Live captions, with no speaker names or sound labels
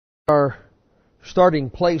Our starting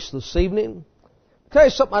place this evening. I'll tell you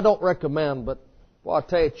something I don't recommend, but well, I'll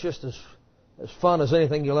tell you, it's just as fun as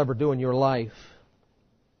anything you'll ever do in your life.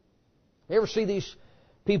 You ever see these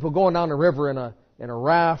people going down the river in a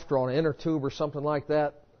raft or on an inner tube or something like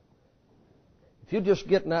that? If you just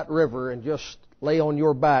get in that river and just lay on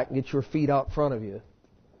your back and get your feet out front of you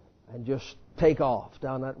and just take off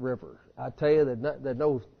down that river, I tell you, there's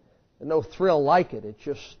no thrill like it. It's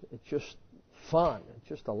just fun. It's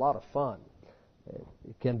just a lot of fun.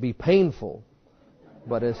 It can be painful,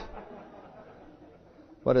 but it's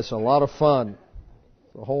a lot of fun.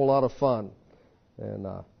 It's a whole lot of fun. And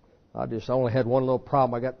I only had one little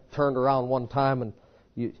problem. I got turned around one time, and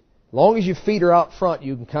as long as your feet are out front,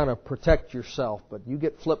 you can kind of protect yourself. But you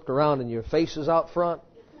get flipped around and your face is out front,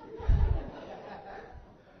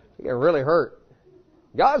 you get really hurt.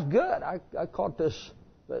 God's good. I caught the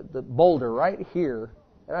boulder right here.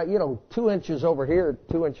 2 inches over here,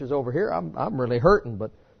 2 inches over here. I'm really hurting,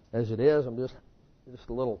 but as it is, I'm just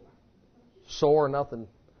a little sore. Nothing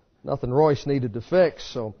Royce needed to fix.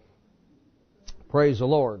 So praise the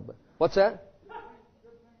Lord. But what's that?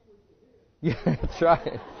 Yeah, that's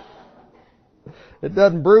right. It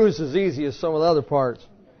doesn't bruise as easy as some of the other parts.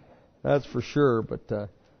 That's for sure.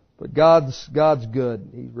 But God's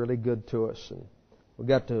good. He's really good to us, and we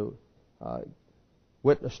got to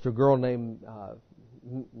witness to a girl named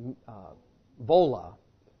Vola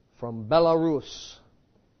from Belarus.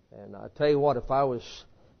 And I tell you what, if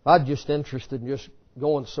I'm just interested in just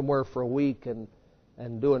going somewhere for a week and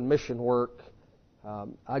doing mission work,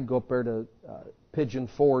 I'd go up there to Pigeon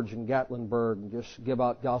Forge in Gatlinburg and just give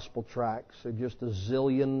out gospel tracts. There's just a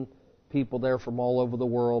zillion people there from all over the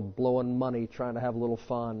world blowing money, trying to have a little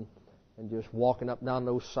fun, and just walking up and down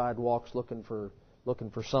those sidewalks looking for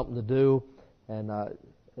something to do. And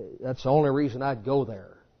that's the only reason I'd go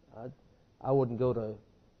there. I wouldn't want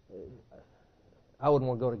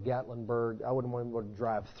to go to Gatlinburg. I wouldn't want to go to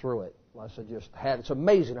drive through it unless I just had. It's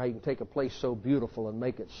amazing how you can take a place so beautiful and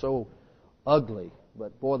make it so ugly.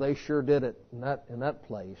 But boy, they sure did it in that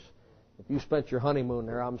place. If you spent your honeymoon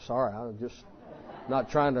there, I'm sorry. I'm just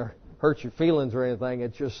not trying to hurt your feelings or anything.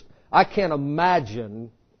 It's just I can't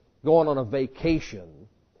imagine going on a vacation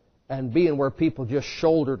and being where people just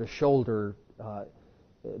shoulder to shoulder.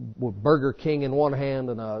 With Burger King in one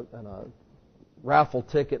hand and a raffle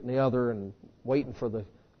ticket in the other, and waiting for the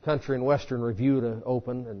Country and Western Review to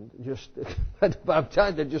open, and just I'm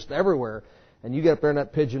telling you, they're just everywhere. And you get up there in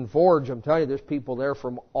that Pigeon Forge, I'm telling you, there's people there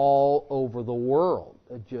from all over the world.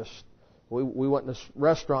 We went in this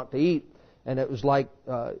restaurant to eat, and it was like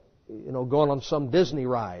going on some Disney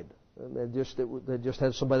ride. They just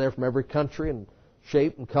had somebody there from every country and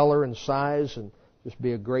shape and color and size, and just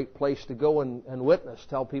be a great place to go and witness,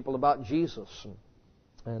 tell people about Jesus.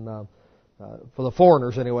 And for the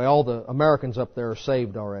foreigners anyway, all the Americans up there are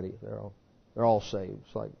saved already. They're all saved.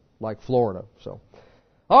 It's like Florida. So,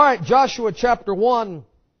 all right, Joshua chapter 1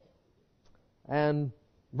 and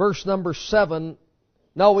verse number 7.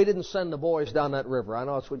 No, we didn't send the boys down that river. I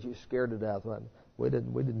know that's what you're scared to death. We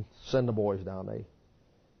didn't send the boys down.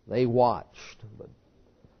 They watched, but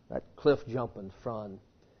that cliff jumping's fun.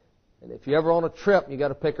 And if you're ever on a trip, you got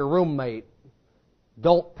to pick a roommate.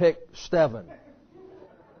 Don't pick Steven.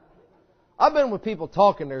 I've been with people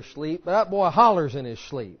talking their sleep, but that boy hollers in his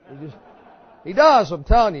sleep. He does, I'm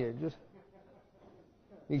telling you.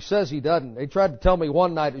 He says he doesn't. They tried to tell me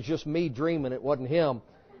one night it's just me dreaming, it wasn't him.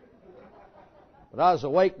 But I was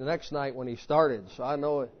awake the next night when he started, so I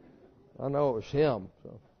know it was him.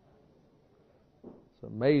 So it's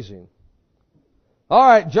amazing. All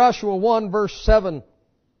right, Joshua 1 verse 7.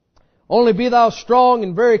 Only be thou strong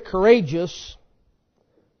and very courageous,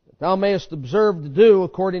 that thou mayest observe to do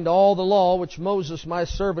according to all the law which Moses my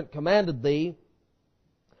servant commanded thee.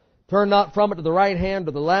 Turn not from it to the right hand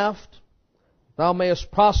or the left, that thou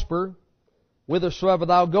mayest prosper whithersoever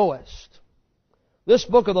thou goest. This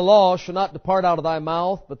book of the law shall not depart out of thy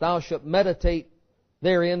mouth, but thou shalt meditate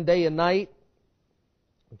therein day and night,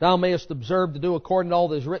 that thou mayest observe to do according to all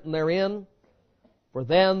that is written therein. For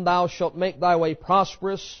then thou shalt make thy way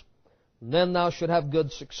prosperous, and then thou shalt have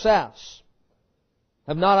good success.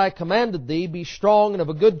 Have not I commanded thee, be strong and of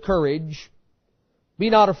a good courage.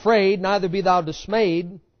 Be not afraid, neither be thou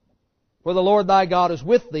dismayed, for the Lord thy God is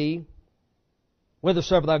with thee,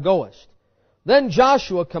 whithersoever thou goest. Then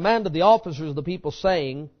Joshua commanded the officers of the people,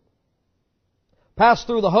 saying, Pass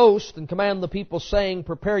through the host, and command the people, saying,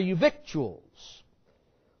 Prepare you victuals.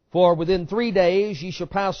 For within 3 days ye shall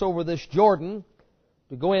pass over this Jordan,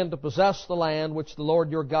 to go in to possess the land which the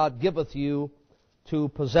Lord your God giveth you to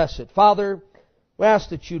possess it. Father, we ask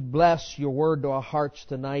that you'd bless your word to our hearts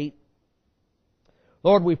tonight.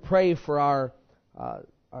 Lord, we pray for our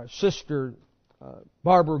sister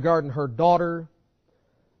Barbara regarding her daughter.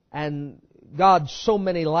 And God, so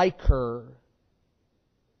many like her,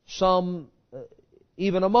 some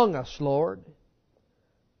even among us, Lord,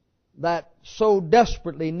 that so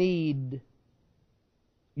desperately need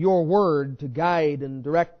Your Word to guide and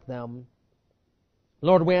direct them.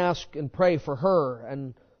 Lord, we ask and pray for her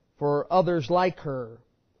and for others like her.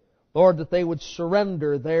 Lord, that they would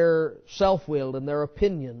surrender their self-will and their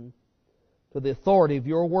opinion to the authority of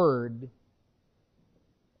Your Word,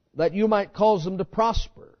 that You might cause them to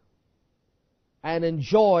prosper and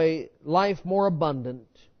enjoy life more abundant.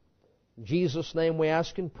 In Jesus' name we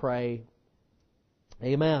ask and pray.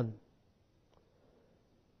 Amen.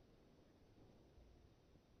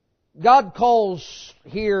 God calls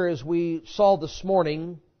here, as we saw this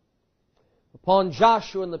morning, upon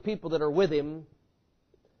Joshua and the people that are with him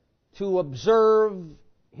to observe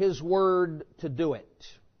His Word, to do it.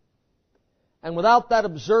 And without that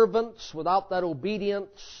observance, without that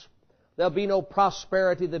obedience, there'll be no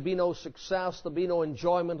prosperity, there'll be no success, there'll be no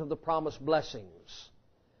enjoyment of the promised blessings.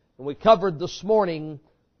 And we covered this morning,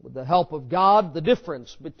 with the help of God, the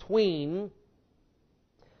difference between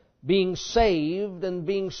being saved and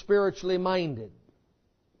being spiritually minded.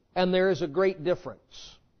 And there is a great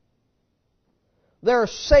difference. There are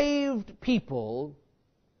saved people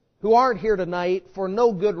who aren't here tonight for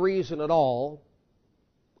no good reason at all,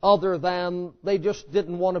 other than they just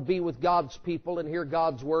didn't want to be with God's people and hear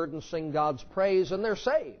God's Word and sing God's praise, and they're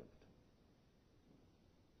saved.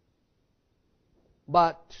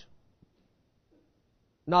 But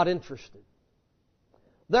not interested.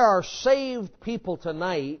 There are saved people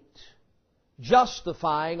tonight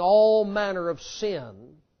justifying all manner of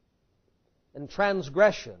sin and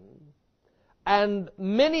transgression, and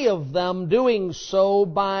many of them doing so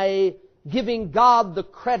by giving God the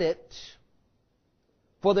credit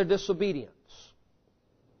for their disobedience.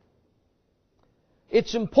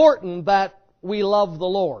 It's important that we love the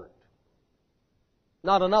Lord.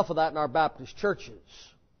 Not enough of that in our Baptist churches.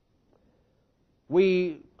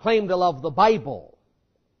 We claim to love the Bible.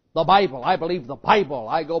 The Bible. I believe the Bible.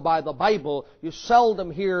 I go by the Bible. You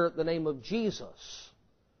seldom hear the name of Jesus.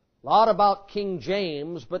 A lot about King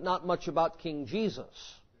James, but not much about King Jesus.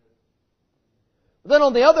 Then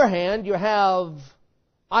on the other hand, you have,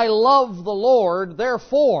 I love the Lord,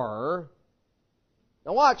 therefore...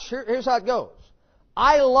 Now watch, here's how it goes.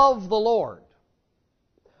 I love the Lord.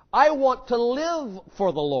 I want to live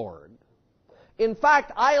for the Lord. In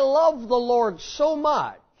fact, I love the Lord so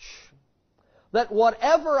much that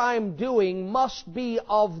whatever I'm doing must be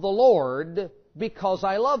of the Lord because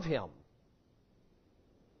I love Him.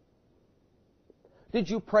 Did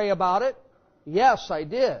you pray about it? Yes, I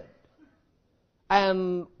did.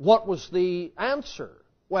 And what was the answer?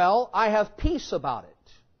 Well, I have peace about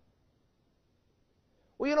it.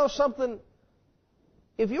 Well, you know something?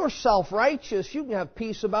 If you're self-righteous, you can have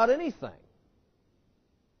peace about anything.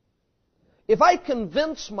 If I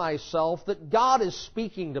convince myself that God is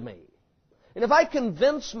speaking to me, and if I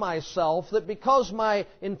convince myself that because my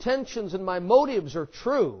intentions and my motives are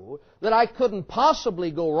true, that I couldn't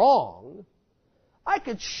possibly go wrong, I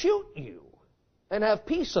could shoot you and have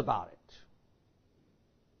peace about it.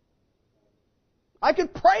 I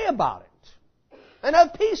could pray about it and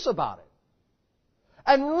have peace about it.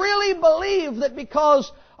 And really believe that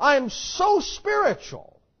because I'm so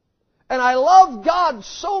spiritual and I love God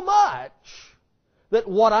so much, that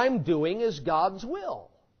what I'm doing is God's will.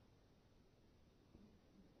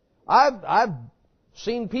 I've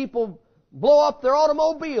seen people blow up their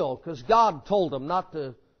automobile because God told them not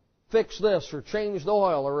to fix this or change the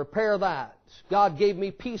oil or repair that. God gave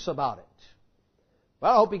me peace about it.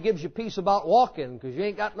 Well, I hope He gives you peace about walking because you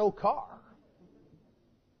ain't got no car.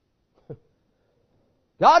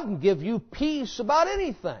 God can give you peace about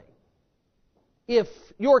anything if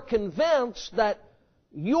you're convinced that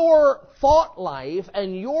your thought life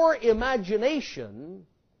and your imagination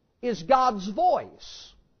is God's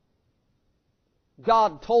voice.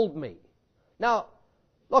 God told me. Now,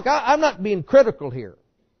 look, I'm not being critical here.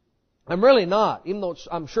 I'm really not. Even though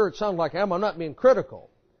I'm sure it sounds like I am, I'm not being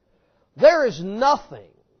critical. There is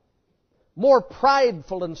nothing more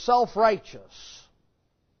prideful and self-righteous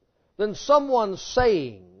than someone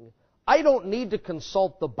saying, I don't need to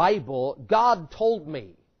consult the Bible, God told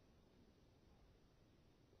me.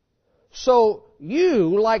 So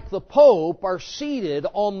you, like the Pope, are seated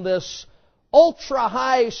on this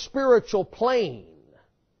ultra-high spiritual plane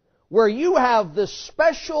where you have this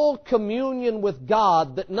special communion with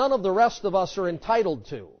God that none of the rest of us are entitled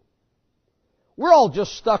to. We're all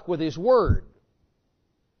just stuck with His Word.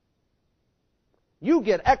 You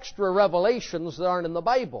get extra revelations that aren't in the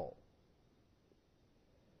Bible.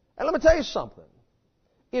 And let me tell you something.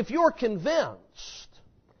 If you're convinced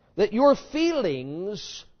that your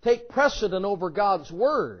feelings take precedent over God's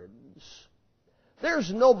words,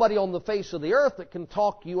 there's nobody on the face of the earth that can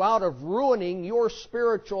talk you out of ruining your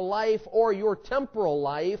spiritual life or your temporal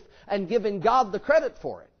life and giving God the credit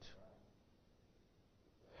for it.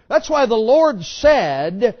 That's why the Lord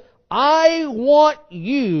said, I want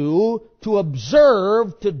you to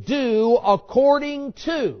observe to do according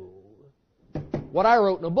to what I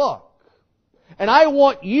wrote in a book. And I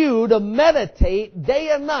want you to meditate day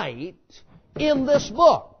and night in this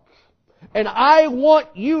book. And I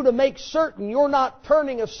want you to make certain you're not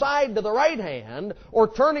turning aside to the right hand or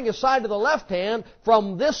turning aside to the left hand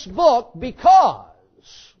from this book, because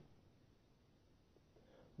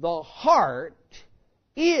the heart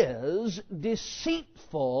is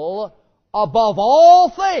deceitful above all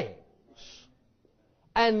things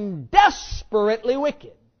and desperately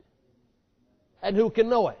wicked. And who can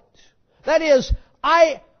know it? That is,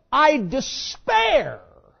 I despair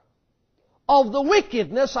of the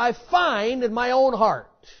wickedness I find in my own heart.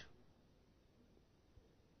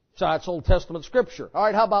 So that's Old Testament Scripture. All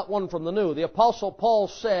right, how about one from the New? The Apostle Paul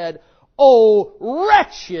said, "O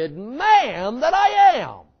wretched man that I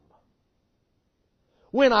am!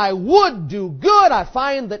 When I would do good, I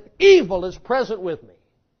find that evil is present with me.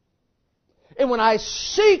 And when I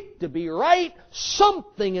seek to be right,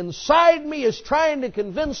 something inside me is trying to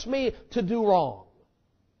convince me to do wrong."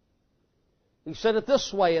 He said it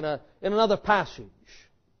this way in another passage.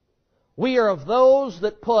 We are of those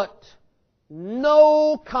that put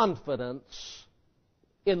no confidence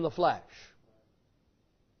in the flesh.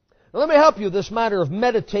 Now let me help you with this matter of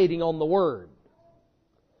meditating on the Word.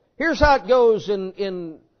 Here's how it goes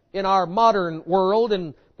in our modern world,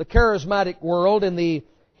 in the charismatic world, in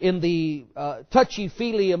the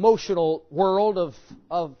touchy-feely emotional world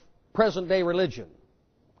of present-day religion.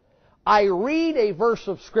 I read a verse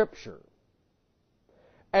of Scripture,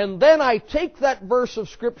 and then I take that verse of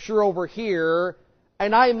Scripture over here,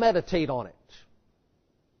 and I meditate on it.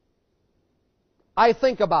 I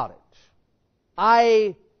think about it.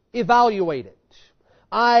 I evaluate it.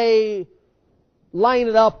 I line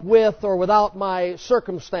it up with or without my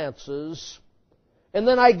circumstances, and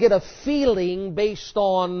then I get a feeling based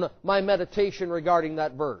on my meditation regarding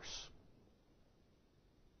that verse.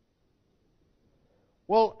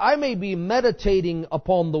 Well, I may be meditating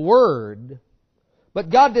upon the Word, but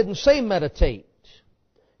God didn't say meditate.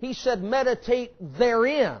 He said meditate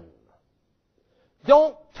therein.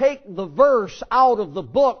 Don't take the verse out of the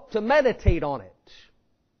book to meditate on it.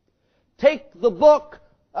 Take the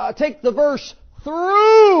verse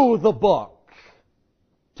through the book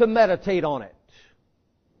to meditate on it.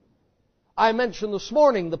 I mentioned this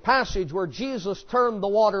morning the passage where Jesus turned the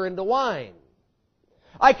water into wine.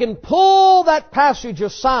 I can pull that passage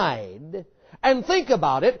aside and think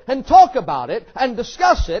about it, and talk about it, and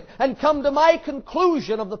discuss it, and come to my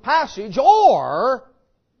conclusion of the passage, or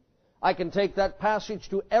I can take that passage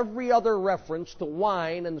to every other reference to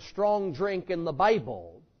wine and strong drink in the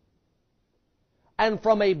Bible, and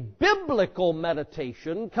from a biblical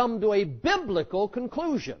meditation come to a biblical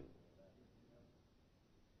conclusion.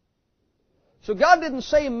 So God didn't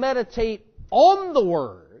say meditate on the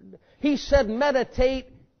Word. He said meditate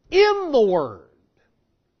in the Word.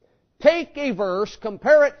 Take a verse,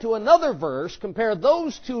 compare it to another verse, compare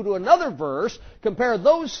those two to another verse, compare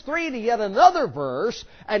those three to yet another verse,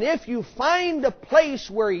 and if you find a place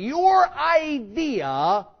where your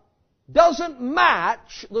idea doesn't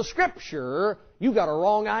match the Scripture, you got a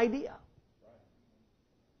wrong idea.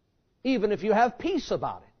 Even if you have peace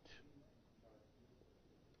about it.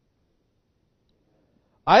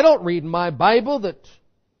 I don't read in my Bible that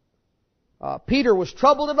Peter was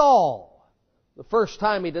troubled at all the first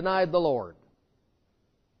time he denied the Lord.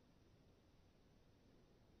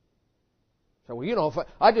 So, well,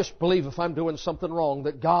 I just believe if I'm doing something wrong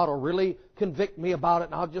that God will really convict me about it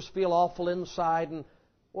and I'll just feel awful inside. And,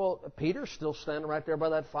 well, Peter's still standing right there by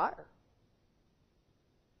that fire.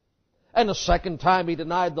 And the second time he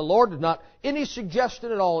denied the Lord, there's not any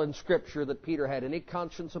suggestion at all in Scripture that Peter had any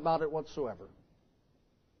conscience about it whatsoever.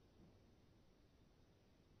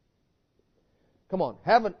 Come on,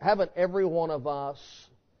 haven't every one of us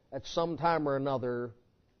at some time or another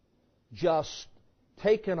just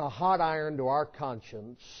taken a hot iron to our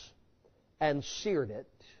conscience and seared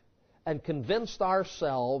it and convinced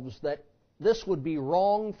ourselves that this would be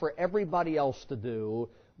wrong for everybody else to do,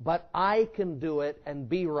 but I can do it and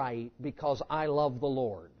be right because I love the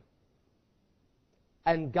Lord.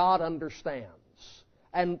 And God understands.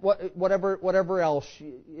 and whatever else,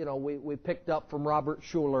 we picked up from Robert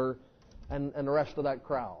Schuller and the rest of that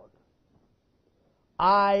crowd.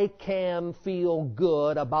 I can feel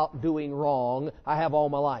good about doing wrong. I have all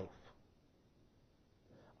my life.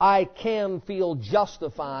 I can feel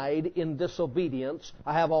justified in disobedience.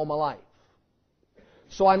 I have all my life.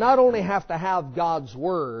 So I not only have to have God's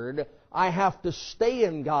Word, I have to stay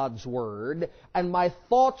in God's Word, and my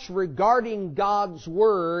thoughts regarding God's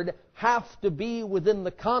Word have to be within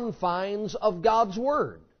the confines of God's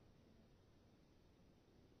Word.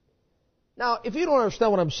 Now, if you don't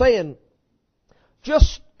understand what I'm saying,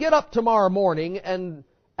 just get up tomorrow morning and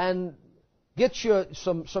get you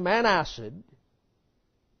some antacid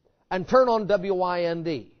and turn on WYND.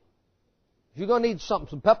 If you're going to need something,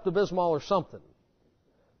 some Pepto-Bismol or something,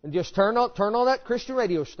 and just turn on that Christian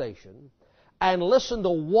radio station and listen to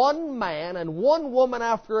one man and one woman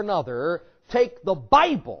after another take the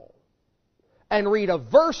Bible and read a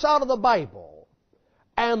verse out of the Bible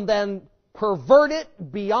and then pervert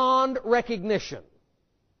it beyond recognition.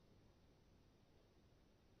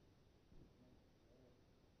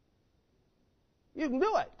 You can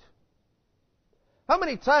do it. How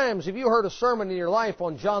many times have you heard a sermon in your life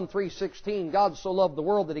on John 3:16, God so loved the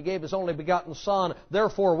world that He gave His only begotten Son,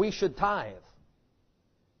 therefore we should tithe?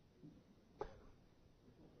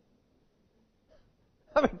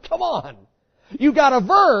 I mean, come on. You got a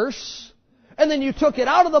verse, and then you took it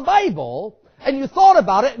out of the Bible, and you thought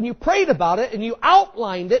about it, and you prayed about it, and you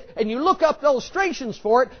outlined it, and you look up illustrations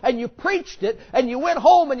for it, and you preached it, and you went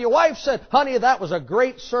home, and your wife said, honey, that was a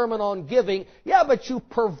great sermon on giving. Yeah, but you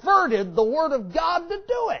perverted the Word of God to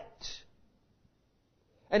do it.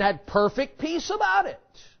 And had perfect peace about it.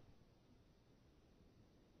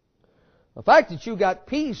 The fact that you got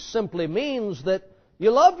peace simply means that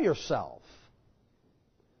you love yourself.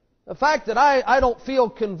 The fact that I don't feel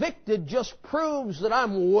convicted just proves that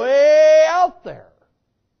I'm way out there.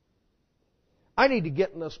 I need to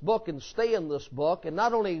get in this book and stay in this book and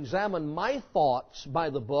not only examine my thoughts by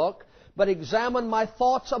the book, but examine my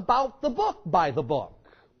thoughts about the book by the book.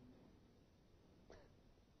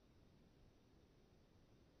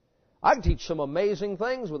 I can teach some amazing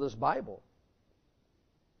things with this Bible.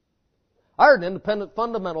 I heard an independent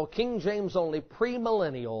fundamental, King James only,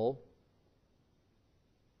 premillennial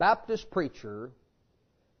Baptist preacher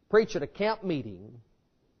preach at a camp meeting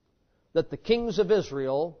that the kings of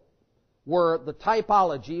Israel were the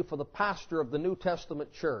typology for the pastor of the New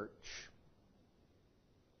Testament church.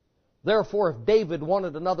 Therefore, if David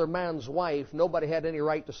wanted another man's wife, nobody had any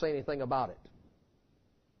right to say anything about it.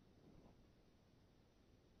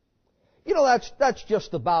 You know, that's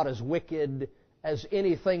just about as wicked as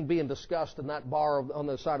anything being discussed in that bar on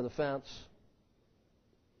the side of the fence.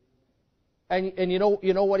 And you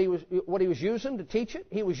know what he was using to teach it?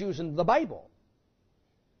 He was using the Bible.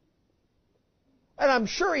 And I'm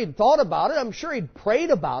sure he'd thought about it. I'm sure he'd prayed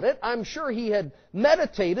about it. I'm sure he had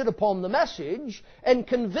meditated upon the message and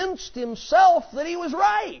convinced himself that he was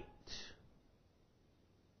right.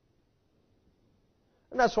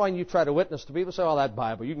 And that's why when you try to witness to people, say, oh, that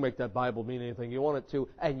Bible, you can make that Bible mean anything you want it to,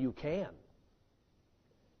 and you can.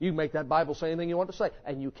 You can make that Bible say anything you want to say,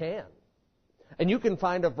 and you can. And you can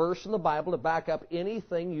find a verse in the Bible to back up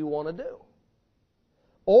anything you want to do.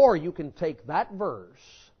 Or you can take that verse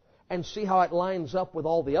and see how it lines up with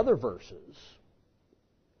all the other verses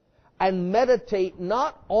and meditate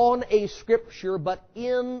not on a Scripture, but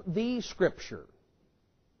in the Scripture.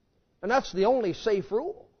 And that's the only safe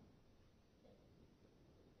rule.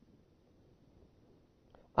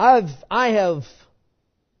 I have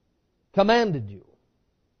commanded you.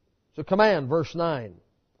 So command, verse 9.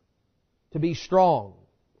 To be strong.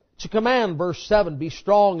 It's a command, verse 7, be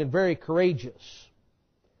strong and very courageous.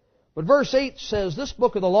 But verse 8 says, this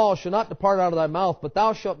book of the law shall not depart out of thy mouth, but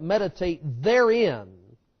thou shalt meditate therein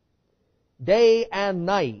day and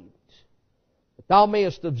night, that thou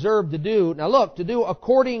mayest observe to do. Now look, to do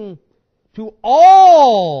according to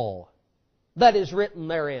all that is written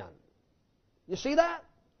therein. You see that?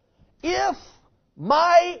 If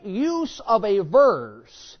my use of a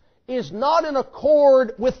verse is not in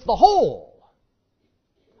accord with the whole,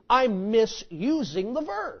 I'm misusing the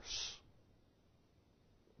verse.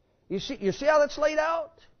 You see how that's laid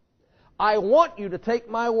out? I want you to take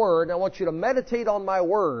my word, I want you to meditate on my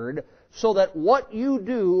word, so that what you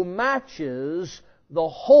do matches the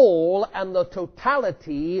whole and the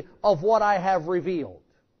totality of what I have revealed.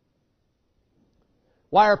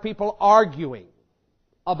 Why are people arguing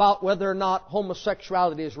about whether or not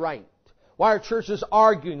homosexuality is right? Why are churches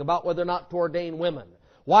arguing about whether or not to ordain women?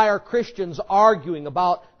 Why are Christians arguing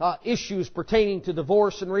about issues pertaining to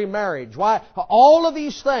divorce and remarriage? Why? All of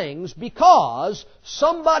these things because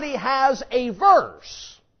somebody has a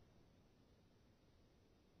verse.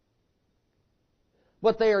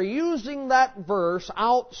 But they are using that verse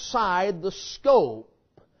outside the scope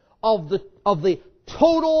of the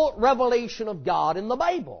total revelation of God in the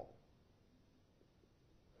Bible.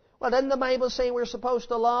 Well, doesn't the Bible say we're supposed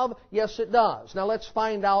to love? Yes, it does. Now let's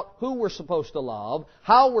find out who we're supposed to love,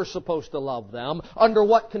 how we're supposed to love them, under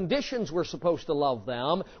what conditions we're supposed to love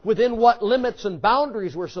them, within what limits and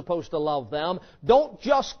boundaries we're supposed to love them. Don't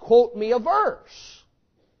just quote me a verse.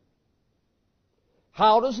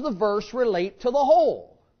 How does the verse relate to the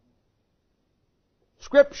whole?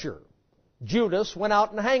 Scripture. Judas went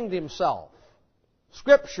out and hanged himself.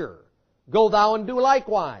 Scripture. Go thou and do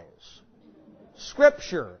likewise.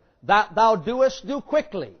 Scripture. That thou doest, do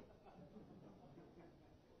quickly.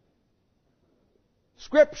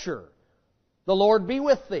 Scripture. The Lord be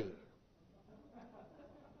with thee.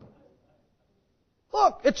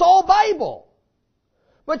 Look, it's all Bible.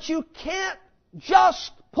 But you can't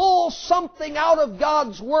just pull something out of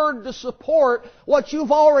God's Word to support what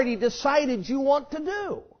you've already decided you want to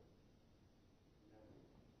do.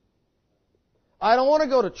 I don't want to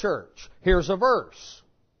go to church. Here's a verse.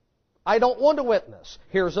 I don't want to witness.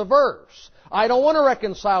 Here's a verse. I don't want to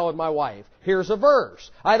reconcile with my wife. Here's a verse.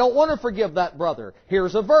 I don't want to forgive that brother.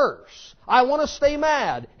 Here's a verse. I want to stay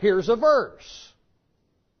mad. Here's a verse.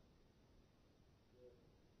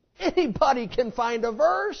 Anybody can find a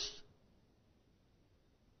verse.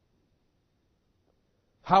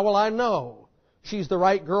 How will I know she's the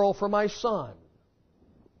right girl for my son?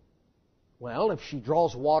 Well, if she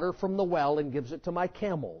draws water from the well and gives it to my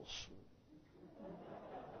camels.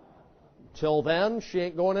 Till then, she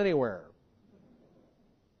ain't going anywhere.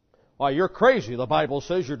 Why, you're crazy. The Bible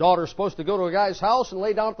says your daughter's supposed to go to a guy's house and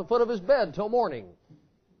lay down at the foot of his bed till morning.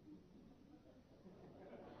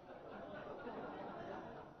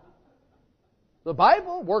 The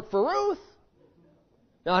Bible worked for Ruth.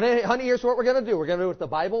 Now, honey, here's what we're going to do. We're going to do it the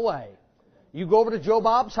Bible way. You go over to Joe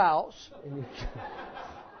Bob's house. And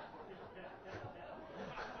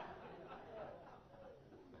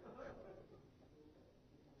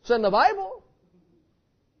it's in the Bible.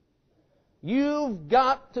 You've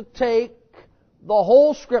got to take the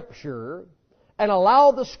whole Scripture and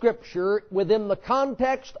allow the Scripture within the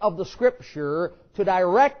context of the Scripture to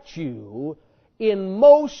direct you, in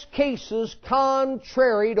most cases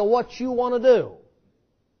contrary to what you want to do.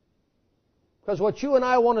 Because what you and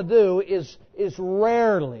I want to do is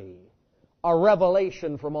rarely a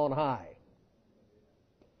revelation from on high.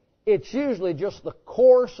 It's usually just the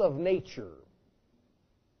course of nature.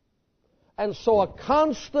 And so a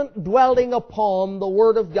constant dwelling upon the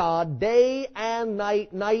Word of God day and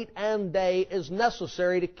night, night and day, is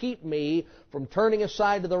necessary to keep me from turning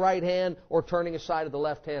aside to the right hand or turning aside to the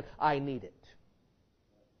left hand. I need it.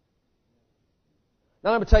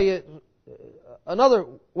 Now I'm going to tell you another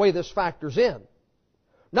way this factors in.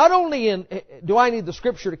 Not only do I need the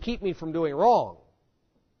Scripture to keep me from doing wrong,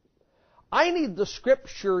 I need the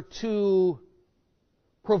Scripture to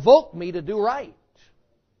provoke me to do right.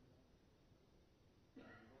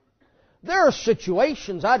 There are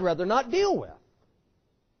situations I'd rather not deal with.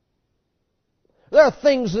 There are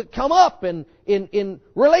things that come up in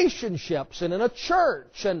relationships and in a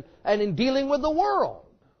church and in dealing with the world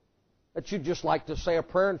that you'd just like to say a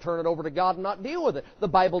prayer and turn it over to God and not deal with it. The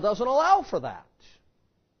Bible doesn't allow for that.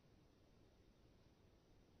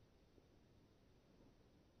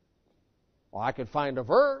 Well, I could find a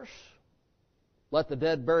verse. Let the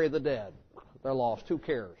dead bury the dead. They're lost. Who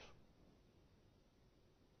cares?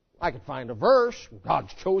 I could find a verse.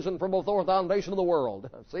 God's chosen from before the foundation of the world.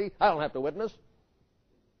 See? I don't have to witness.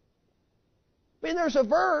 I mean, there's a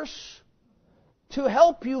verse to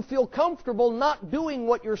help you feel comfortable not doing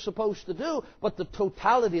what you're supposed to do, but the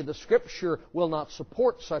totality of the Scripture will not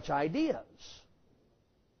support such ideas.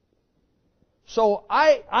 So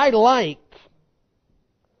I like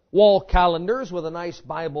wall calendars with a nice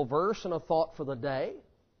Bible verse and a thought for the day.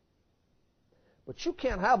 But you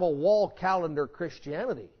can't have a wall calendar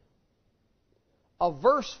Christianity. A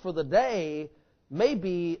verse for the day may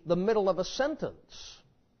be the middle of a sentence.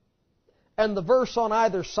 And the verse on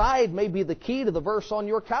either side may be the key to the verse on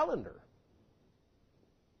your calendar.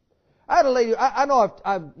 I had a lady, I know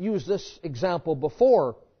I've used this example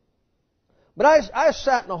before, but I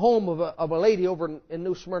sat in a home of a lady over in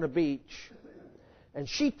New Smyrna Beach, and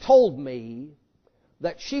she told me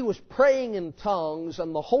that she was praying in tongues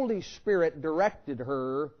and the Holy Spirit directed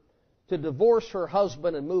her to divorce her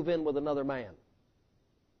husband and move in with another man.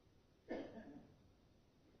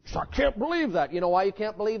 So I can't believe that. You know why you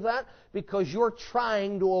can't believe that? Because you're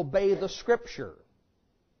trying to obey the Scripture.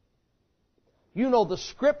 You know the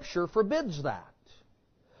Scripture forbids that.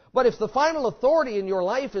 But if the final authority in your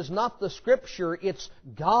life is not the Scripture, it's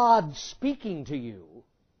God speaking to you,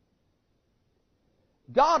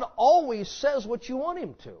 God always says what you want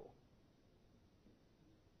Him to.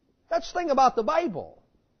 That's the thing about the Bible.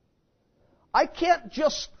 I can't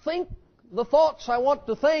just think the thoughts I want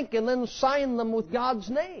to think and then sign them with God's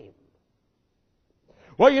name.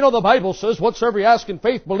 Well, you know, the Bible says, whatsoever you ask in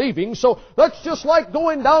faith, believing, so that's just like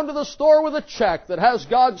going down to the store with a check that has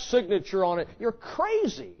God's signature on it. You're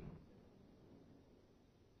crazy.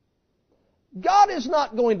 God is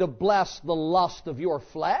not going to bless the lust of your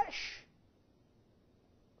flesh.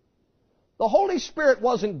 The Holy Spirit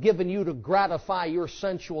wasn't given you to gratify your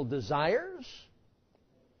sensual desires.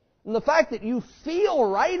 And the fact that you feel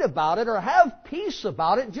right about it or have peace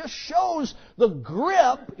about it just shows the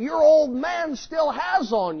grip your old man still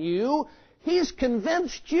has on you. He's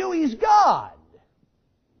convinced you he's God.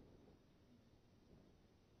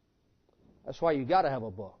 That's why you got to have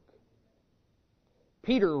a book.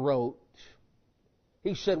 Peter wrote,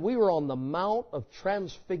 he said, we were on the Mount of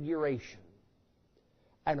Transfiguration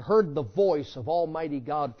and heard the voice of Almighty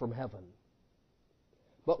God from heaven.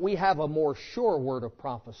 But we have a more sure word of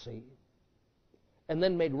prophecy. And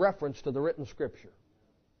then made reference to the written Scripture.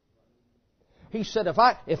 He said,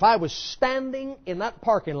 if I was standing in that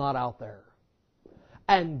parking lot out there,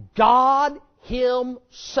 and God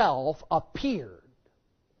Himself appeared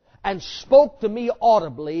and spoke to me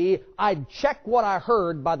audibly, I'd check what I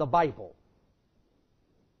heard by the Bible.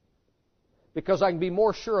 Because I can be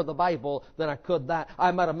more sure of the Bible than I could that.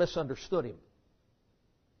 I might have misunderstood Him.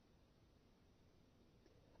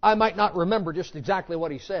 I might not remember just exactly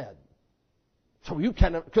what He said. So you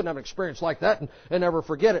couldn't have an experience like that and never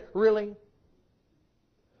forget it. Really?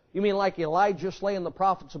 You mean like Elijah slaying the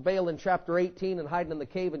prophets of Baal in chapter 18 and hiding in the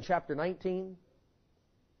cave in chapter 19?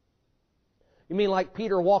 You mean like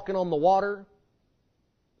Peter walking on the water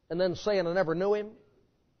and then saying, I never knew Him?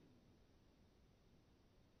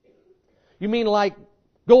 You mean like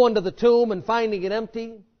going to the tomb and finding it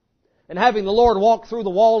empty? And having the Lord walk through the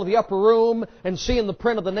wall of the upper room and seeing the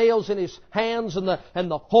print of the nails in His hands and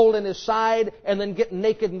the hole in His side and then getting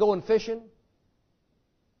naked and going fishing?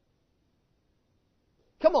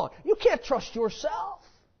 Come on, you can't trust yourself.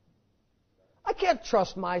 I can't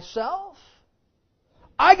trust myself.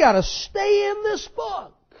 I got to stay in this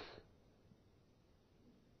book.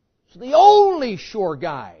 It's the only sure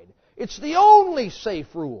guide. It's the only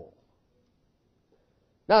safe rule.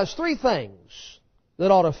 Now, there's three things that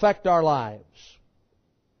ought to affect our lives.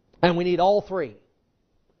 And we need all three.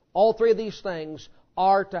 All three of these things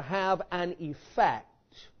are to have an effect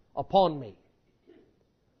upon me.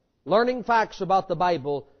 Learning facts about the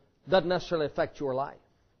Bible doesn't necessarily affect your life.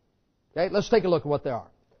 Okay, let's take a look at what they are.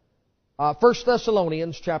 1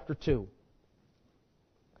 Thessalonians chapter 2.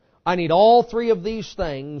 I need all three of these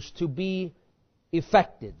things to be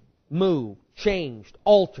effected, moved, changed,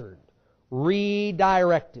 altered,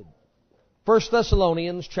 redirected. 1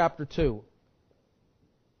 Thessalonians chapter 2.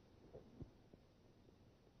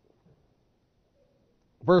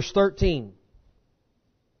 Verse 13.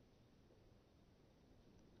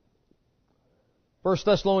 1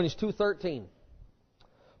 Thessalonians 2:13.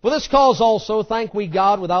 For this cause also thank we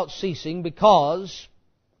God without ceasing, because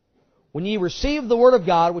when ye received the word of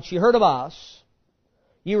God, which ye heard of us,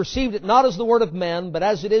 ye received it not as the word of men, but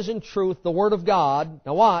as it is in truth the word of God.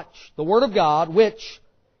 Now watch, the word of God, which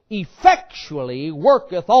effectually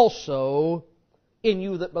worketh also in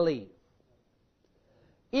you that believe.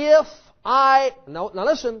 Now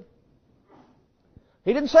listen.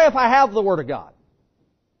 He didn't say if I have the Word of God.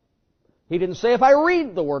 He didn't say if I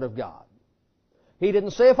read the Word of God. He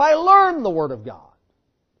didn't say if I learn the Word of God.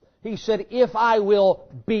 He said if I will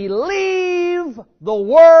believe the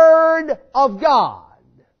Word of God,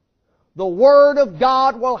 the Word of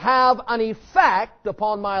God will have an effect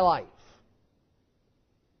upon my life.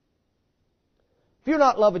 If you're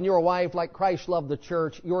not loving your wife like Christ loved the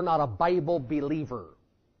church, you're not a Bible believer.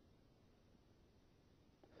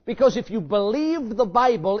 Because if you believed the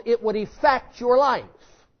Bible, it would affect your life.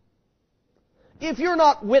 If you're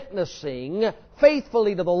not witnessing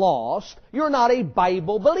faithfully to the lost, you're not a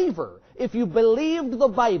Bible believer. If you believed the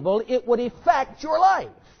Bible, it would affect your life.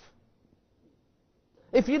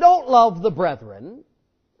 If you don't love the brethren,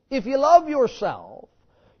 if you love yourself,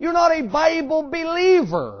 you're not a Bible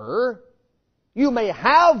believer. You may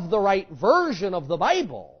have the right version of the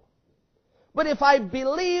Bible, but if I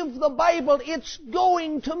believe the Bible, it's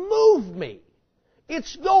going to move me.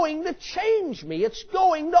 It's going to change me. It's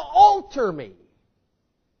going to alter me.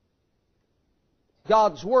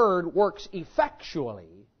 God's Word works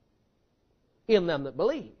effectually in them that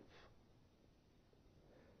believe.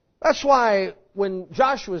 That's why when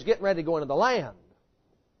Joshua was getting ready to go into the land,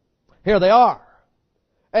 here they are.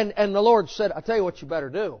 And the Lord said, I tell you what you better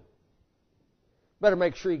do. Better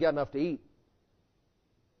make sure you got enough to eat.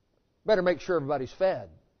 Better make sure everybody's fed.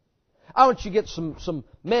 I want you to get some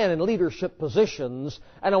men in leadership positions,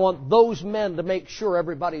 and I want those men to make sure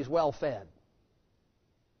everybody's well fed.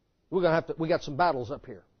 We got some battles up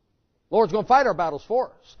here. Lord's going to fight our battles for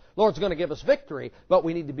us. Lord's going to give us victory, but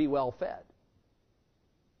we need to be well fed.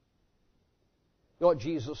 You know what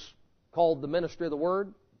Jesus called the ministry of the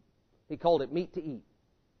Word? He called it meat to eat.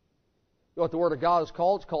 You know what the Word of God is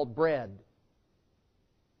called? It's called bread.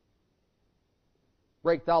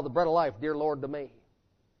 Break thou the bread of life, dear Lord, to me.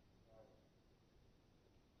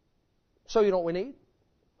 So you know what we need?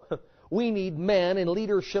 We need men in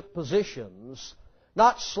leadership positions,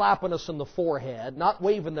 not slapping us in the forehead, not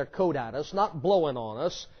waving their coat at us, not blowing on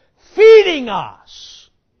us, feeding us.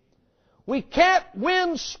 We can't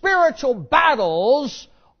win spiritual battles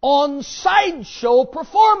on sideshow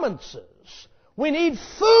performances. We need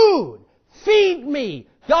food. Feed me.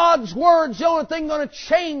 God's Word's the only thing going to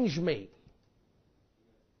change me.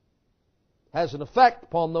 Has an effect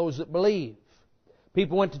upon those that believe.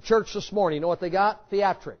 People went to church this morning. You know what they got?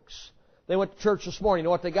 Theatrics. They went to church this morning. You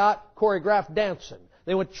know what they got? Choreographed dancing.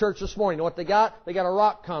 They went to church this morning. You know what they got? They got a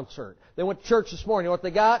rock concert. They went to church this morning. You know what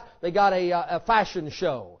they got? They got a fashion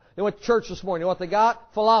show. They went to church this morning. You know what they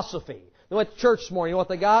got? Philosophy. They went to church this morning. You know what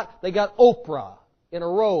they got? They got Oprah in a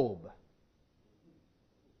robe.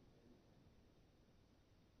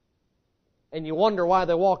 And you wonder why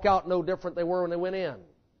they walk out no different than they were when they went in.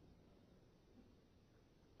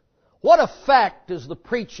 What effect is the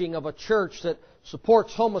preaching of a church that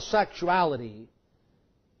supports homosexuality?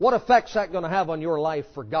 What effect's that going to have on your life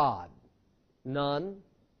for God? None.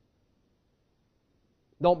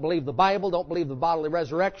 Don't believe the Bible, don't believe the bodily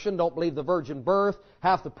resurrection, don't believe the virgin birth.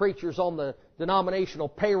 Half the preachers on the denominational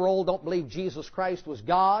payroll don't believe Jesus Christ was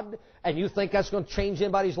God. And you think that's going to change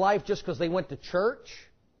anybody's life just because they went to church?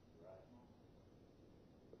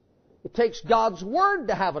 It takes God's Word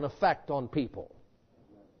to have an effect on people.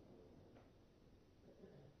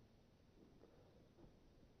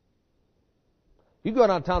 You go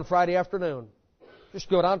downtown Friday afternoon. Just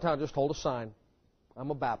go downtown, just hold a sign.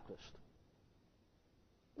 I'm a Baptist.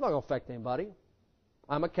 I'm not going to affect anybody.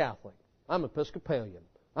 I'm a Catholic. I'm Episcopalian.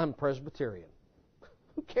 I'm Presbyterian.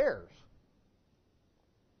 Who cares?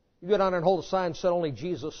 You go down there and hold a sign and say only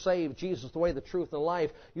Jesus saves, Jesus the way, the truth, and the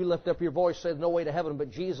life. You lift up your voice, say there's no way to heaven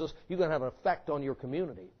but Jesus. You're going to have an effect on your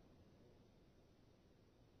community.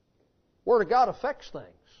 Word of God affects things.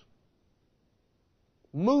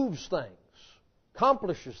 Moves things.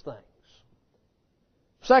 Accomplishes things.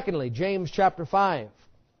 Secondly, James chapter 5.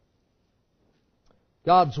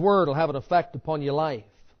 God's Word will have an effect upon your life.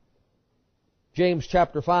 James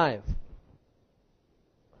chapter 5.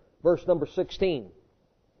 Verse number 16.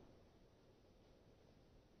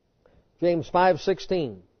 James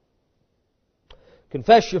 5:16.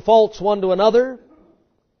 Confess your faults one to another.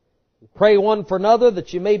 Pray one for another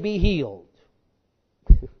that you may be healed.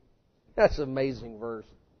 That's an amazing verse.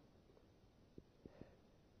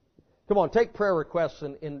 Come on, take prayer requests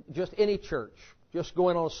in just any church. Just go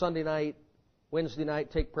in on a Sunday night, Wednesday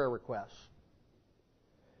night, take prayer requests.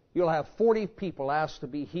 You'll have 40 people asked to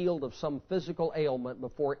be healed of some physical ailment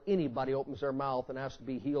before anybody opens their mouth and asks to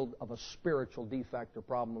be healed of a spiritual defect or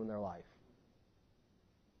problem in their life.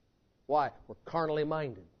 Why? We're carnally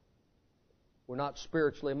minded. We're not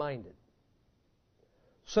spiritually minded.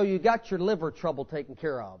 So you got your liver trouble taken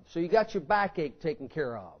care of. So you got your backache taken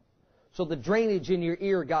care of. So the drainage in your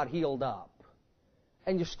ear got healed up.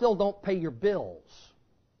 And you still don't pay your bills.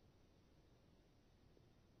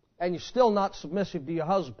 And you're still not submissive to your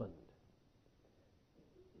husband.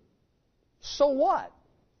 So what?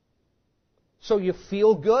 So you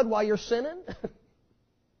feel good while you're sinning?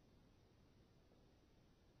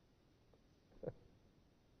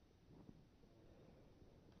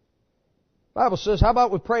 The Bible says, how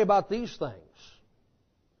about we pray about these things?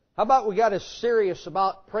 How about we got as serious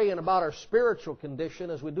about praying about our spiritual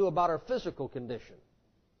condition as we do about our physical condition?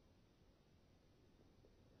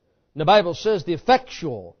 And the Bible says the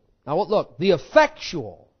effectual,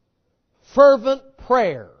 fervent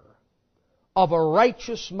prayer of a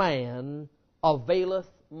righteous man availeth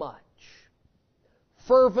much.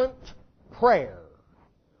 Fervent prayer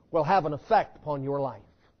will have an effect upon your life.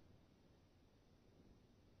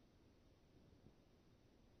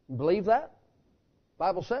 You believe that? The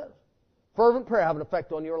Bible says. Fervent prayer have an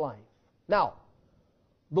effect on your life. Now,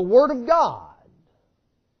 the Word of God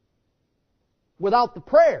without the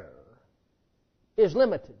prayer is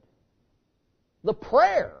limited. The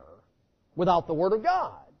prayer without the Word of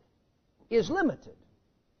God is limited.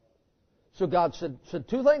 So God said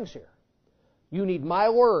two things here. You need my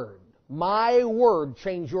Word. My Word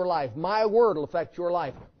change your life. My Word will affect your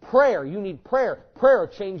life. Prayer, you need prayer. Prayer will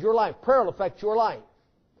change your life. Prayer will affect your life.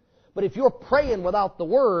 But if you're praying without the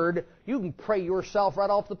Word, you can pray yourself right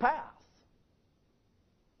off the path.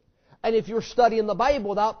 And if you're studying the Bible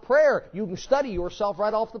without prayer, you can study yourself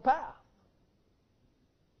right off the path.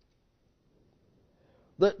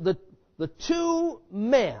 The two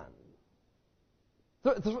men,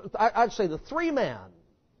 I'd say the three men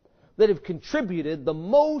that have contributed the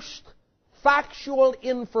most factual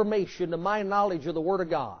information to my knowledge of the Word of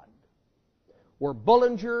God were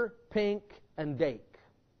Bullinger, Pink, and Dake.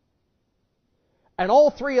 And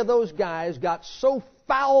all three of those guys got so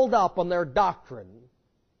fouled up on their doctrine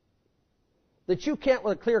that you can't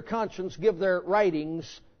with a clear conscience give their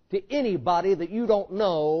writings to anybody that you don't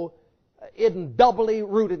know isn't doubly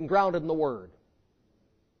rooted and grounded in the Word.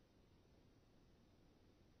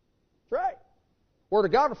 That's right. Word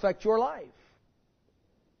of God will affect your life.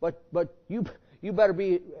 But you better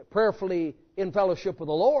be prayerfully in fellowship with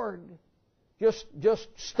the Lord. Just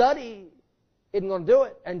study isn't going to do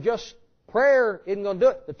it. And just prayer isn't going to do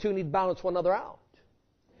it. The two need to balance one another out.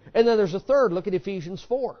 And then there's a third. Look at Ephesians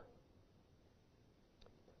 4.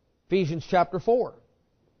 Ephesians chapter 4.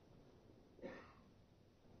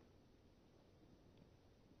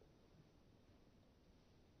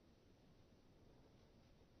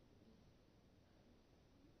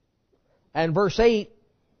 And verse 8,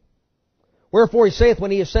 wherefore he saith,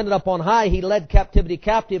 when he ascended up on high, he led captivity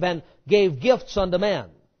captive and gave gifts unto men.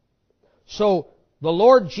 So the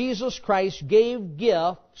Lord Jesus Christ gave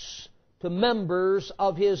gifts to members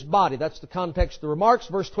of His body. That's the context of the remarks.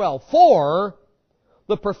 Verse 12, for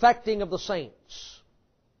the perfecting of the saints.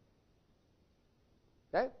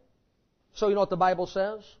 Okay? So you know what the Bible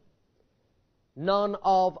says? None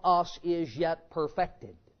of us is yet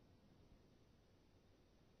perfected.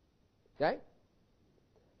 Okay?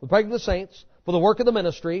 For the perfecting of the saints, for the work of the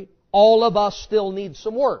ministry, all of us still need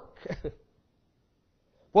some work.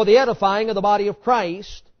 For the edifying of the body of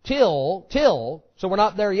Christ, till, so we're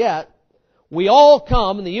not there yet, we all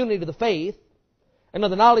come in the unity of the faith, and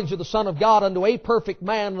of the knowledge of the Son of God unto a perfect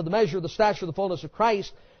man, of the measure of the stature of the fullness of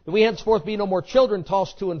Christ, that we henceforth be no more children,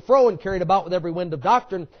 tossed to and fro, and carried about with every wind of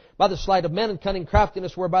doctrine, by the sleight of men and cunning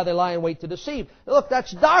craftiness, whereby they lie in wait to deceive. Now look,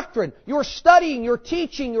 that's doctrine. You're studying, you're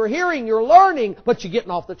teaching, you're hearing, you're learning, but you're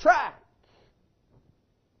getting off the track.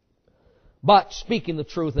 But speaking the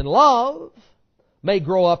truth in love, may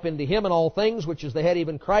grow up into Him in all things, which is the head,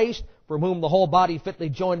 even Christ, from whom the whole body fitly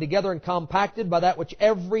joined together and compacted by that which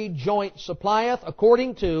every joint supplieth,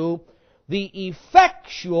 according to the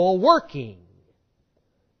effectual working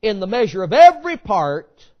in the measure of every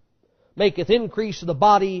part, maketh increase of the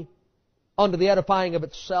body unto the edifying of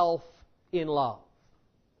itself in love.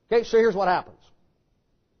 Okay, so here's what happens.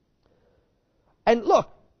 And look,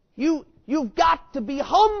 you've got to be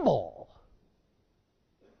humble,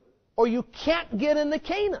 or you can't get into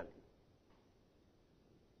Canaan.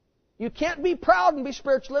 You can't be proud and be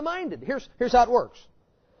spiritually minded. Here's how it works.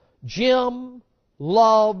 Jim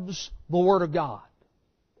loves the Word of God.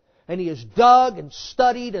 And he has dug and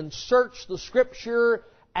studied and searched the Scripture,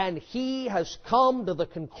 and he has come to the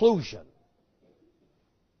conclusion.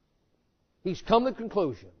 He's come to the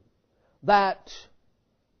conclusion that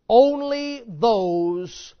only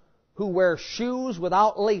those who wear shoes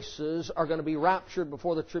without laces are going to be raptured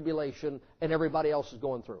before the tribulation, and everybody else is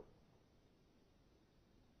going through.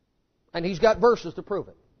 And he's got verses to prove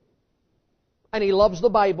it. And he loves the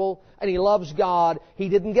Bible, and he loves God. He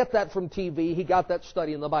didn't get that from TV. He got that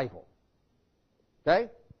study in the Bible. Okay?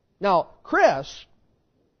 Now, Chris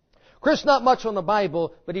not much on the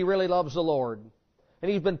Bible, but he really loves the Lord.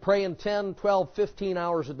 And he's been praying 10, 12, 15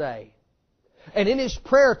 hours a day. And in his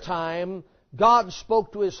prayer time, God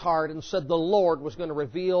spoke to his heart and said the Lord was going to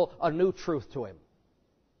reveal a new truth to him.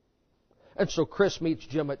 And so Chris meets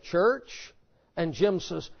Jim at church, and Jim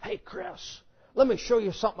says, "Hey, Chris, let me show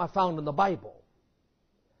you something I found in the Bible."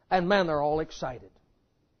 And man, they're all excited.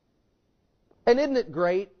 And isn't it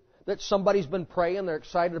great that somebody's been praying, they're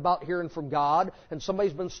excited about hearing from God, and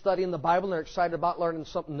somebody's been studying the Bible, and they're excited about learning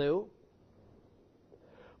something new?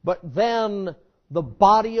 But then the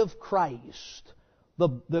body of Christ,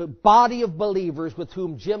 the body of believers with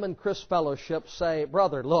whom Jim and Chris fellowship say,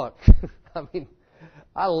 "Brother, look,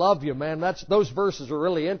 I love you, man. Those verses are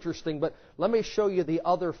really interesting, but let me show you the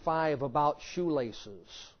other 5 about shoelaces.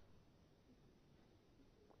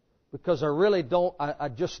 Because I really don't,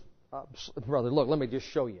 brother, look, let me just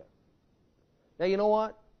show you." Now, you know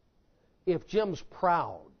what? If Jim's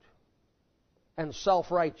proud and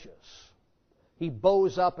self-righteous, he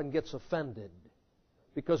bows up and gets offended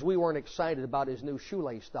because we weren't excited about his new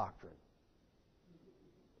shoelace doctrine.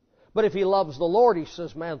 But if he loves the Lord, he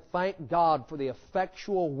says, man, thank God for the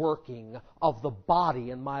effectual working of the body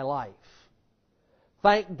in my life.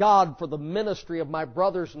 Thank God for the ministry of my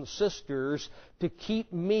brothers and sisters to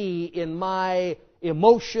keep me in my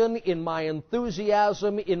emotion, in my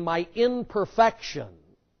enthusiasm, in my imperfection,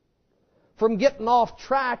 from getting off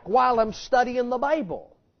track while I'm studying the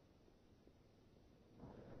Bible.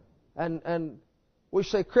 And we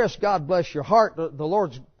say, Chris, God bless your heart. The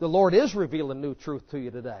Lord is revealing new truth to you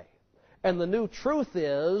today. And the new truth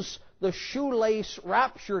is the shoelace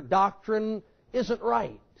rapture doctrine isn't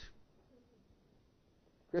right.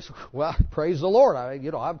 Chris, well, praise the Lord. I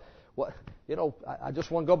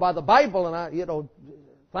just want to go by the Bible, and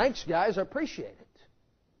thanks, guys. I appreciate it.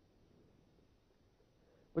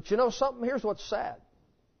 But you know something? Here's what's sad.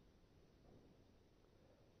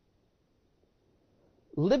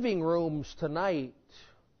 Living rooms tonight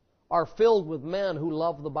are filled with men who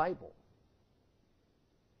love the Bible.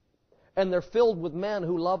 And they're filled with men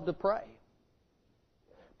who love to pray.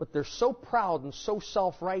 But they're so proud and so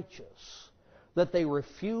self-righteous that they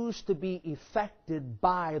refuse to be affected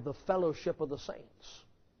by the fellowship of the saints.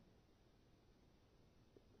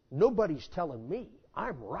 Nobody's telling me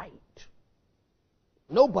I'm right.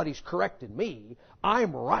 Nobody's correcting me.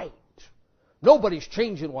 I'm right. Nobody's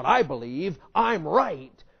changing what I believe. I'm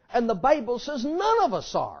right. And the Bible says none of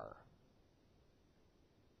us are.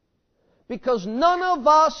 Because none of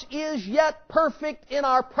us is yet perfect in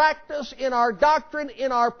our practice, in our doctrine,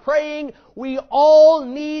 in our praying. We all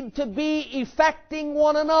need to be affecting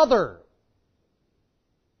one another.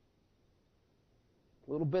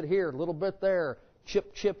 A little bit here, a little bit there.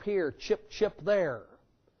 Chip, chip here, chip, chip there.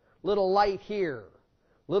 Little light here.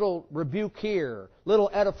 Little rebuke here, little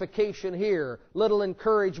edification here, little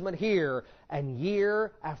encouragement here, and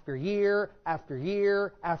year after year after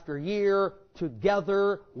year after year,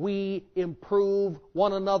 together we improve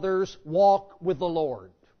one another's walk with the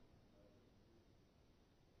Lord.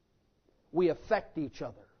 We affect each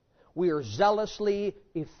other. We are zealously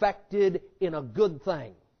affected in a good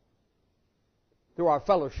thing through our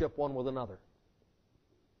fellowship one with another.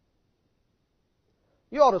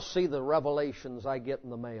 You ought to see the revelations I get in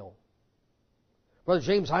the mail. Brother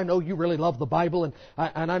James, I know you really love the Bible, and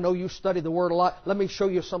I know you study the Word a lot. Let me show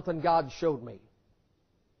you something God showed me.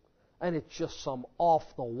 And it's just some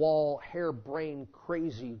off-the-wall, harebrained,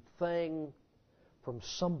 crazy thing from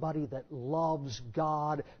somebody that loves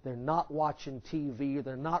God. They're not watching TV.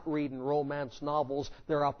 They're not reading romance novels.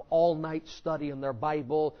 They're up all night studying their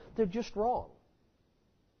Bible. They're just wrong.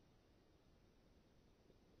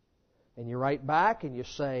 And you write back and you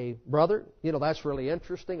say, brother, that's really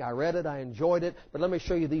interesting. I read it. I enjoyed it. But let me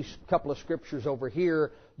show you these couple of scriptures over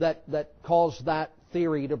here that cause that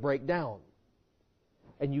theory to break down.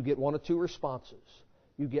 And you get one of two responses.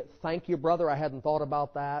 You get, thank you, brother, I hadn't thought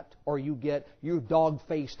about that. Or you get, you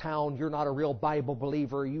dog-faced hound, you're not a real Bible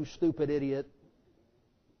believer, you stupid idiot.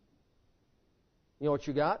 You know what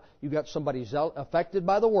you got? You got somebody affected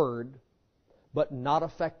by the Word, but not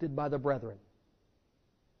affected by the brethren.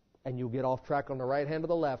 And you'll get off track on the right hand or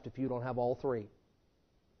the left if you don't have all three.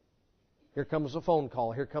 Here comes the phone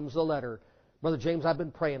call. Here comes the letter. Brother James, I've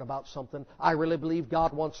been praying about something. I really believe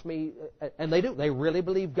God wants me, and they do. They really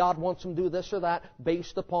believe God wants them to do this or that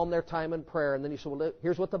based upon their time in prayer. And then you say, well,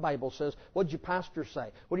 here's what the Bible says. What did your pastor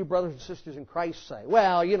say? What do your brothers and sisters in Christ say?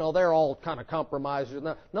 Well, they're all kind of compromisers.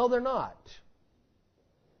 No, they're not.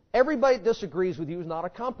 Everybody that disagrees with you is not a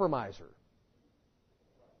compromiser.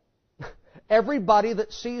 Everybody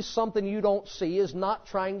that sees something you don't see is not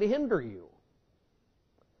trying to hinder you.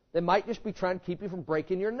 They might just be trying to keep you from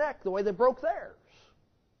breaking your neck the way they broke theirs.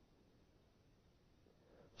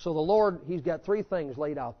 So the Lord, He's got three things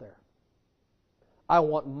laid out there. I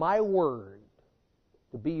want my Word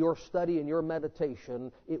to be your study and your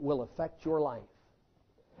meditation. It will affect your life.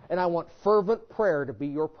 And I want fervent prayer to be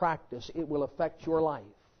your practice. It will affect your life.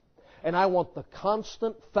 And I want the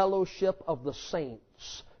constant fellowship of the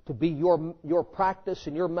saints to be your practice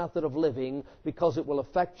and your method of living, because it will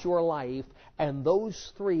affect your life, and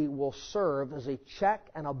those three will serve as a check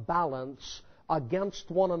and a balance against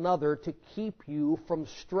one another to keep you from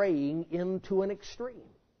straying into an extreme.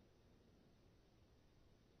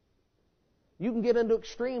 You can get into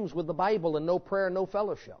extremes with the Bible and no prayer, no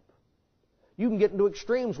fellowship. You can get into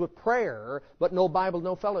extremes with prayer, but no Bible,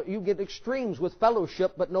 no fellowship. You get extremes with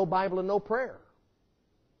fellowship, but no Bible and no prayer.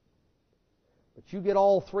 But you get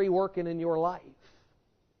all three working in your life,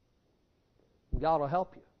 and God will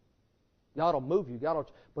help you. God will move you.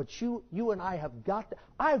 But you and I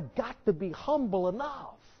I've got to be humble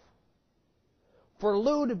enough for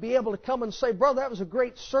Lou to be able to come and say, brother, that was a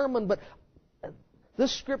great sermon, but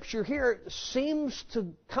this scripture here seems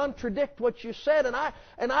to contradict what you said,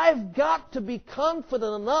 and I've got to be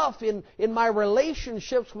confident enough in my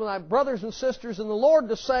relationships with my brothers and sisters in the Lord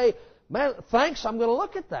to say, man, thanks, I'm going to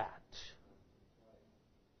look at that.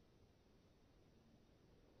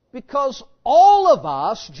 Because all of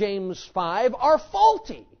us, James 5, are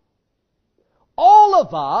faulty. All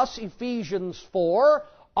of us, Ephesians 4,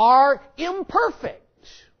 are imperfect.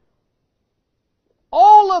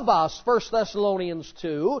 All of us, 1 Thessalonians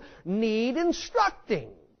 2, need instructing.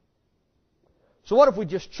 So what if we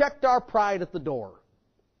just checked our pride at the door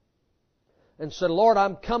and said, Lord,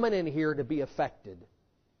 I'm coming in here to be affected.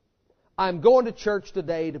 I'm going to church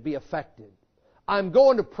today to be affected. I'm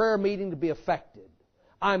going to prayer meeting to be affected.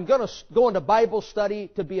 I'm going to go into Bible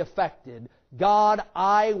study to be affected. God,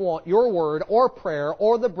 I want your word or prayer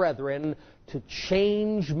or the brethren to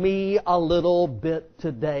change me a little bit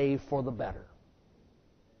today for the better.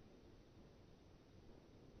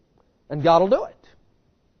 And God will do it.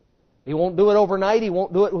 He won't do it overnight. He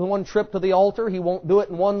won't do it in one trip to the altar. He won't do it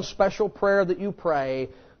in one special prayer that you pray.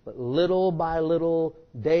 But little by little,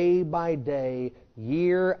 day by day,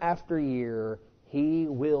 year after year, He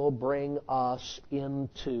will bring us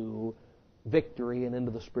into victory and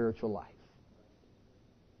into the spiritual life.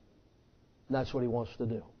 And that's what He wants to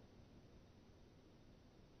do.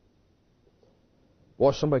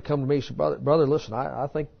 Boy, somebody come to me and say, brother, listen,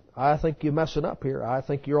 I think you're messing up here. I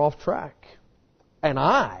think you're off track. And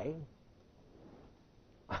I've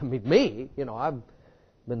been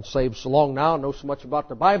saved so long now, know so much about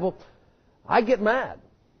the Bible, I get mad.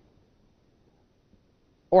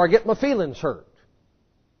 Or I get my feelings hurt.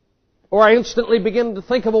 Or I instantly begin to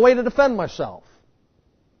think of a way to defend myself.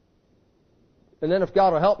 And then if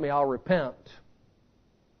God will help me, I'll repent.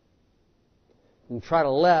 And try to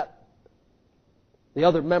let the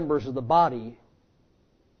other members of the body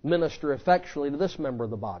minister effectually to this member of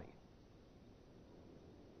the body.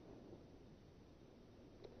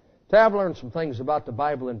 I've learned some things about the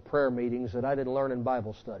Bible in prayer meetings that I didn't learn in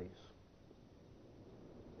Bible studies.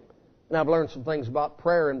 And I've learned some things about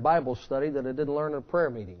prayer in Bible study that I didn't learn in a prayer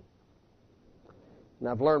meeting. And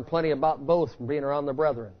I've learned plenty about both from being around the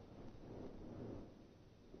brethren.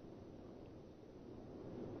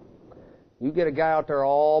 You get a guy out there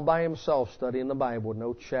all by himself studying the Bible with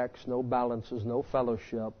no checks, no balances, no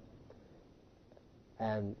fellowship.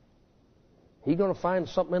 And he's going to find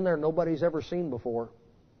something in there nobody's ever seen before.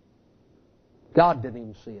 God didn't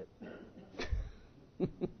even see it.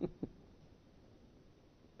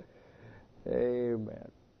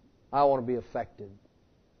 Amen. I want to be affected.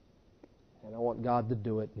 And I want God to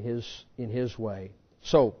do it in His way.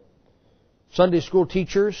 So, Sunday school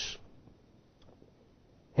teachers,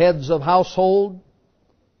 heads of household,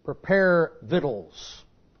 prepare victuals.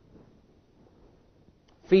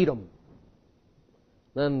 Feed them.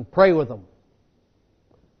 Then pray with them.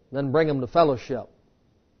 Then bring them to fellowship.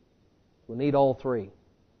 We need all three.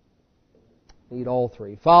 Need all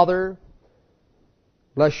three. Father,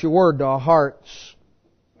 bless your word to our hearts.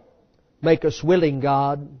 Make us willing,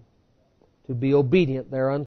 God, to be obedient thereunto.